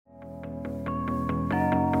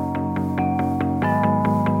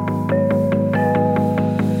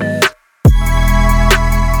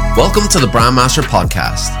Welcome to the Brandmaster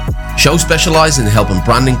Podcast, a show specialized in helping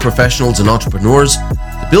branding professionals and entrepreneurs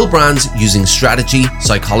to build brands using strategy,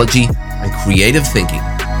 psychology, and creative thinking.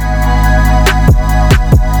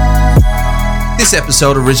 This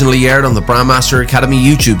episode originally aired on the Brandmaster Academy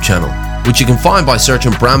YouTube channel, which you can find by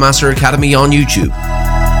searching Brandmaster Academy on YouTube.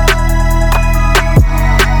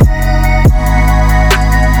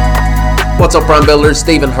 What's up, brand builders?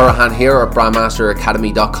 Stephen Hurahan here at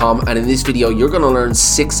brandmasteracademy.com, and in this video you're going to learn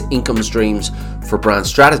 6 income streams for brand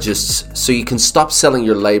strategists so you can stop selling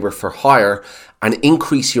your labor for hire and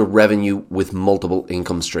increase your revenue with multiple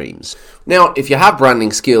income streams. Now, if you have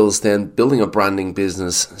branding skills, then building a branding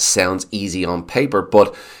business sounds easy on paper,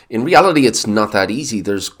 but in reality it's not that easy.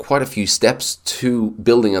 There's quite a few steps to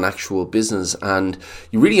building an actual business, and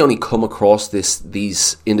you really only come across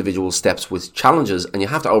these individual steps with challenges, and you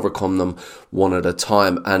have to overcome them one at a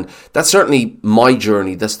time. And that's certainly my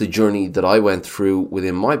journey. That's the journey that I went through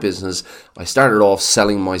within my business. I started off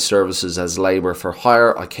selling my services as labor for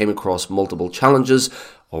hire. I came across multiple challenges.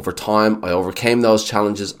 Over time, I overcame those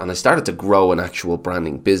challenges and I started to grow an actual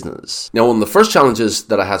branding business. Now, one of the first challenges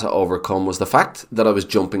that I had to overcome was the fact that I was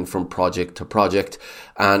jumping from project to project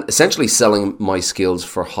and essentially selling my skills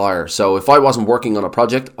for hire. So if I wasn't working on a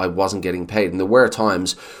project, I wasn't getting paid. And there were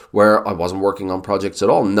times where I wasn't working on projects at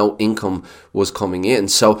all. No income was coming in.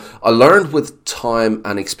 So I learned with time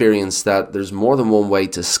and experience that there's more than one way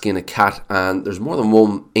to skin a cat, and there's more than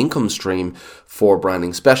one income stream for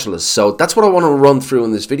branding specialists. So that's what I want to run through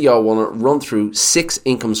in this video. I want to run through 6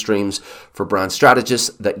 income streams for brand strategists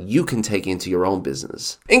that you can take into your own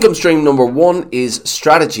business. Income stream number 1 is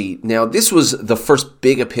strategy. Now, this was the first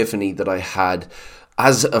big epiphany that I had.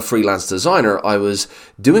 As a freelance designer, I was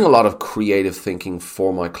doing a lot of creative thinking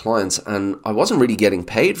for my clients and I wasn't really getting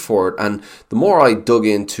paid for it. And the more I dug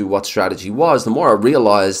into what strategy was, the more I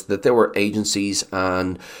realized that there were agencies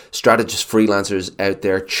and strategist freelancers out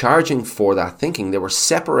there charging for that thinking. They were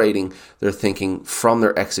separating their thinking from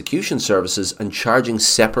their execution services and charging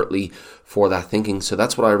separately for that thinking. So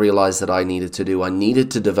that's what I realized that I needed to do. I needed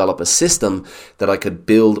to develop a system that I could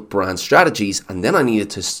build brand strategies, and then I needed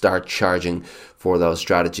to start charging for those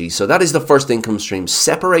strategies. So that is the first income stream.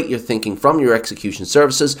 Separate your thinking from your execution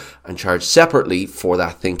services and charge separately for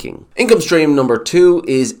that thinking. Income stream number 2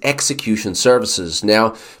 is execution services.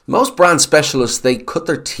 Now, most brand specialists, they cut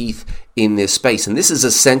their teeth in this space, and this is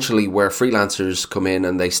essentially where freelancers come in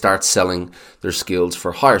and they start selling their skills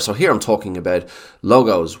for hire. So here I'm talking about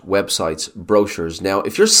logos, websites, brochures. Now,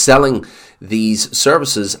 if you're selling these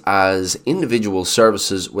services as individual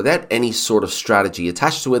services without any sort of strategy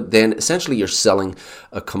attached to it, then essentially you're selling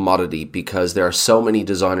a commodity, because there are so many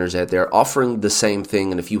designers out there offering the same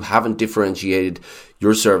thing, and if you haven't differentiated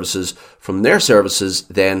your services from their services,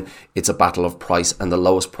 then it's a battle of price, and the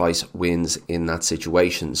lowest price wins in that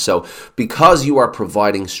situation. So because you are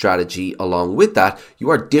providing strategy along with that, you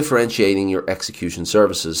are differentiating your execution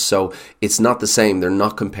services. So it's not the same. They're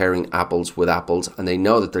not comparing apples with apples, and they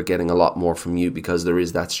know that they're getting a lot more from you because there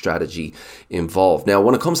is that strategy involved. Now,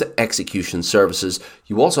 when it comes to execution services,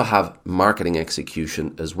 you also have marketing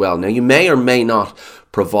execution as well. Now, you may or may not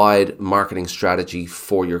provide marketing strategy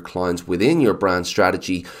for your clients within your brand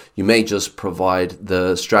strategy. You may just provide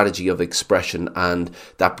the strategy of expression and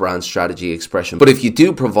that brand strategy expression. But if you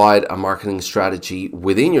do provide a marketing strategy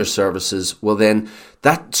within your services, well then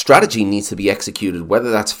that strategy needs to be executed,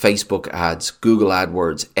 whether that's Facebook ads, Google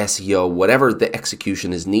AdWords, SEO, whatever the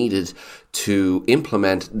execution is needed to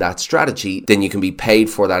implement that strategy, then you can be paid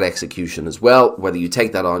for that execution as well, whether you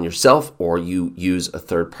take that on yourself or you use a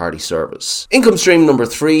third-party service. Income stream number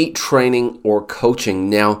 3, training or coaching.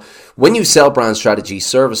 Now, when you sell brand strategy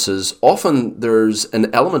services, often there's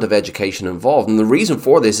an element of education involved. And the reason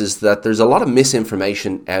for this is that there's a lot of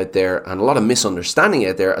misinformation out there and a lot of misunderstanding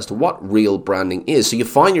out there as to what real branding is. So you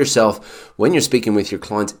find yourself, when you're speaking with your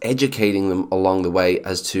clients, educating them along the way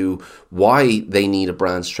as to why they need a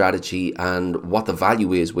brand strategy and what the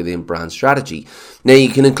value is within brand strategy. Now, you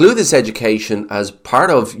can include this education as part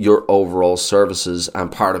of your overall services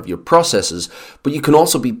and part of your processes, but you can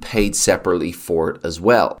also be paid separately for it as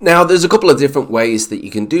well. Now, there's a couple of different ways that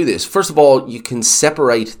you can do this. First of all, you can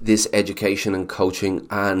separate this education and coaching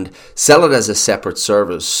and sell it as a separate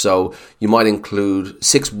service. So you might include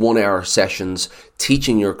 6 1-hour sessions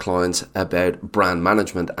teaching your clients about brand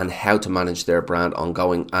management and how to manage their brand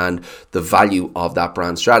ongoing and the value of that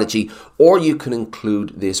brand strategy. Or you can include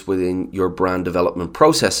this within your brand development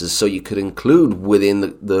processes. So you could include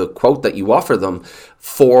within the quote that you offer them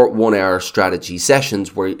 4 1-hour strategy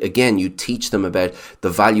sessions where, again, you teach them about the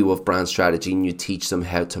value of brand strategy and you teach them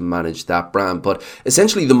how to manage that brand. But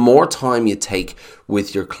essentially, the more time you take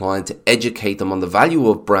with your client to educate them on the value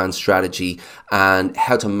of brand strategy and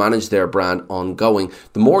how to manage their brand ongoing,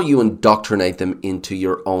 the more you indoctrinate them into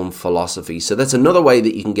your own philosophy. So that's another way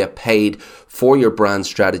that you can get paid for your brand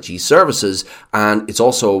strategy services, and it's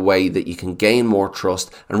also a way that you can gain more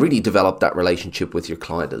trust and really develop that relationship with your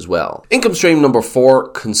client as well. Income stream number 4,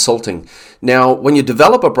 consulting. Now, when you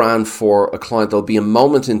develop a brand for a client, there'll be a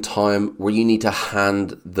moment in time where you need to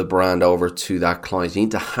hand the brand over to that client. You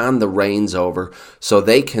need to hand the reins over so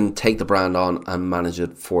they can take the brand on and manage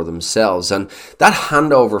it for themselves. And that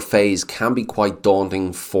handover phase can be quite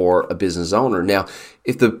daunting for a business owner. Now,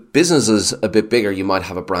 if the business is a bit bigger, you might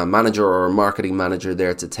have a brand manager or a marketing manager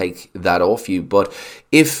there to take that off you. But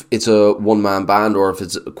if it's a one-man band or if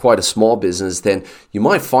it's quite a small business, then you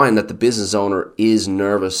might find that the business owner is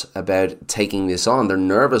nervous about taking this on. They're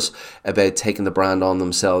nervous about taking the brand on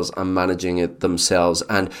themselves and managing it themselves.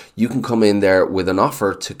 And you can come in there with an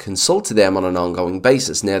offer to consult to them on an ongoing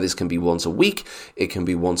basis. Now, this can be once a week, it can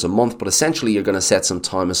be once a month, but essentially you're going to set some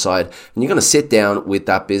time aside and you're going to sit down with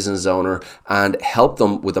that business owner and help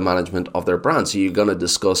them with the management of their brand. So you're going to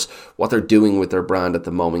discuss what they're doing with their brand at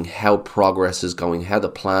the moment, how progress is going, how the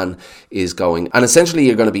plan is going, and essentially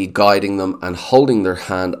you're going to be guiding them and holding their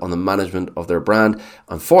hand on the management of their brand,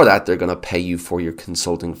 and for that they're going to pay you for your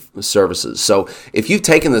consulting services. So if you've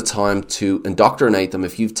taken the time to indoctrinate them,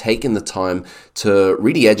 if you've taken the time to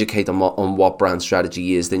really educate them on what brand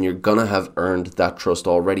strategy is, then you're going to have earned that trust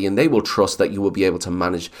already, and they will trust that you will be able to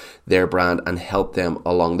manage their brand and help them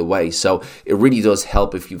along the way. So it really does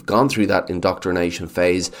help if you've gone through that indoctrination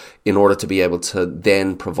phase in order to be able to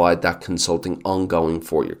then provide that consulting ongoing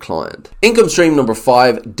for your client. Income stream number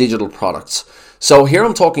 5, digital products. So here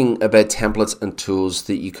I'm talking about templates and tools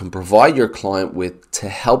that you can provide your client with to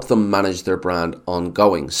help them manage their brand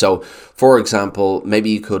ongoing. So for example, maybe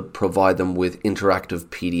you could provide them with interactive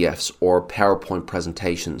PDFs or PowerPoint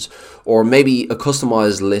presentations, or maybe a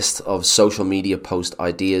customized list of social media post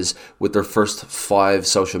ideas with their first 5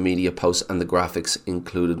 social media posts and the graphics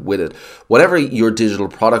included with it. Whatever your digital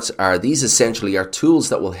products are, these essentially are tools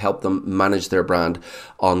that will help them manage their brand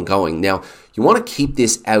ongoing. Now, you want to keep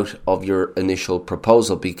this out of your initial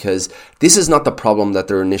proposal because this is not the problem that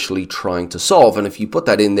they're initially trying to solve. And if you put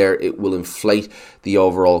that in there, it will inflate the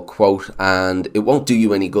overall quote and it won't do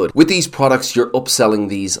you any good. With these products, you're upselling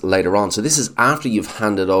these later on. So this is after you've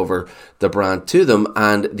handed over the brand to them,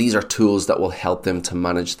 and these are tools that will help them to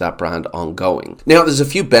manage that brand ongoing. Now, there's a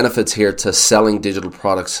few benefits here to selling digital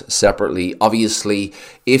products separately. Obviously,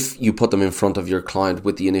 if you put them in front of your client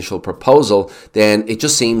with the initial proposal, then it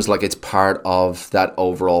just seems like it's part of that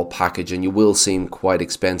overall package and you will seem quite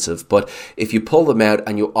expensive. But if you pull them out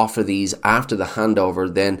and you offer these after the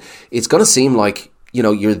handover, then it's going to seem like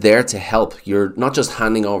you're there to help. You're not just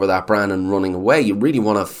handing over that brand and running away. You really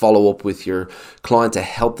want to follow up with your client to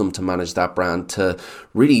help them to manage that brand, to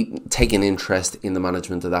really take an interest in the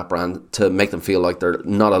management of that brand, to make them feel like they're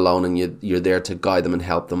not alone and you're there to guide them and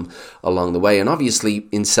help them along the way. And obviously,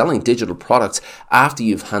 in selling digital products, after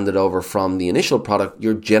you've handed over from the initial product,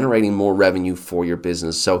 you're generating more revenue for your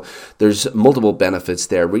business. So there's multiple benefits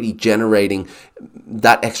there. Really generating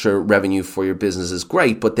that extra revenue for your business is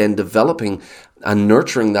great, but then developing and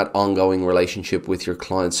nurturing that ongoing relationship with your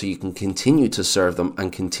clients so you can continue to serve them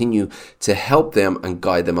and continue to help them and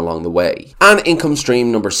guide them along the way. And income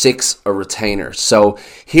stream number 6, a retainer. So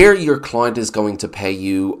here your client is going to pay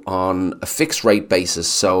you on a fixed rate basis.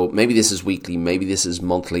 So maybe this is weekly, maybe this is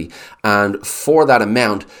monthly. And for that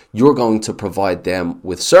amount, you're going to provide them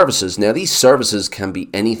with services. Now, these services can be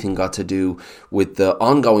anything got to do with the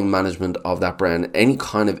ongoing management of that brand, any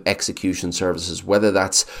kind of execution services, whether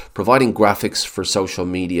that's providing graphics for social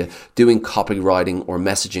media, doing copywriting or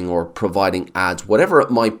messaging or providing ads, whatever it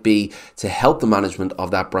might be to help the management of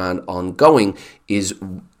that brand ongoing is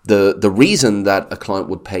the reason that a client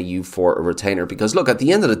would pay you for a retainer. Because look, at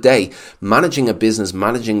the end of the day, managing a business,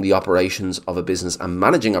 managing the operations of a business and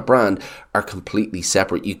managing a brand are completely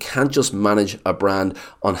separate. You can't just manage a brand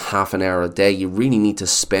on half an hour a day. You really need to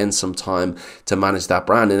spend some time to manage that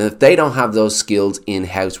brand. And if they don't have those skills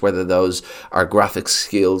in-house, whether those are graphics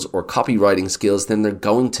skills or copywriting skills, then they're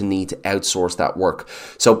going to need to outsource that work.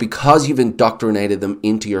 So because you've indoctrinated them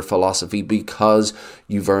into your philosophy, because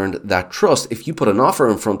you've earned that trust, if you put an offer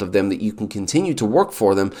in front front of them that you can continue to work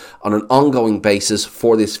for them on an ongoing basis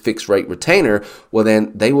for this fixed rate retainer, well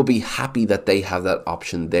then they will be happy that they have that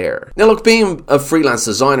option there. Now look, being a freelance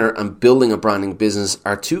designer and building a branding business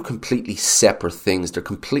are two completely separate things. They're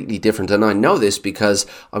completely different, and I know this because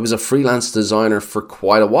I was a freelance designer for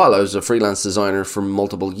quite a while. I was a freelance designer for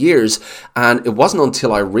multiple years, and it wasn't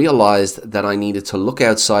until I realized that I needed to look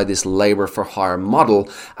outside this labor for hire model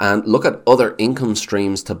and look at other income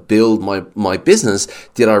streams to build my business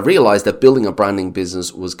did I realize that building a branding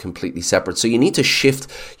business was completely separate. So you need to shift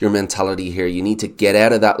your mentality here. You need to get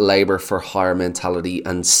out of that labor for hire mentality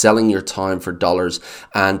and selling your time for dollars,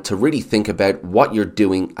 and to really think about what you're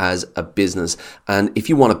doing as a business. And if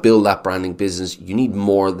you want to build that branding business, you need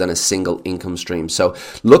more than a single income stream. So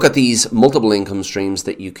look at these multiple income streams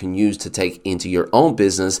that you can use to take into your own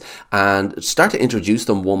business and start to introduce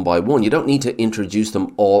them one by one. You don't need to introduce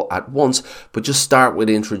them all at once, but just start with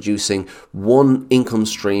introducing one income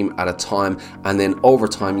stream at a time, and then over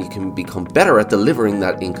time you can become better at delivering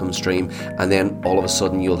that income stream, and then all of a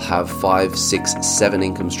sudden you'll have 5, 6, 7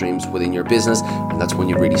 income streams within your business, and that's when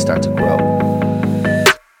you really start to grow.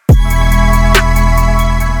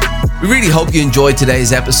 We really hope you enjoyed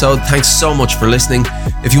today's episode. Thanks so much for listening.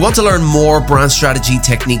 If you want to learn more brand strategy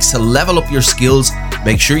techniques to level up your skills,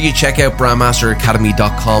 make sure you check out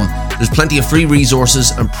brandmasteracademy.com. There's plenty of free resources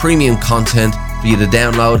and premium content for you to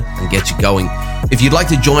download and get you going. If you'd like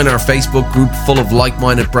to join our Facebook group full of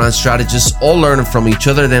like-minded brand strategists, all learning from each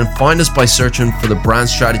other, then find us by searching for the Brand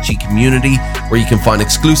Strategy Community, where you can find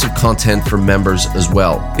exclusive content for members as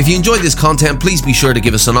well. If you enjoyed this content, please be sure to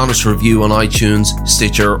give us an honest review on iTunes,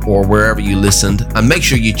 Stitcher, or wherever you listened, and make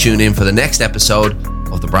sure you tune in for the next episode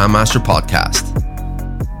of the Brandmaster Podcast.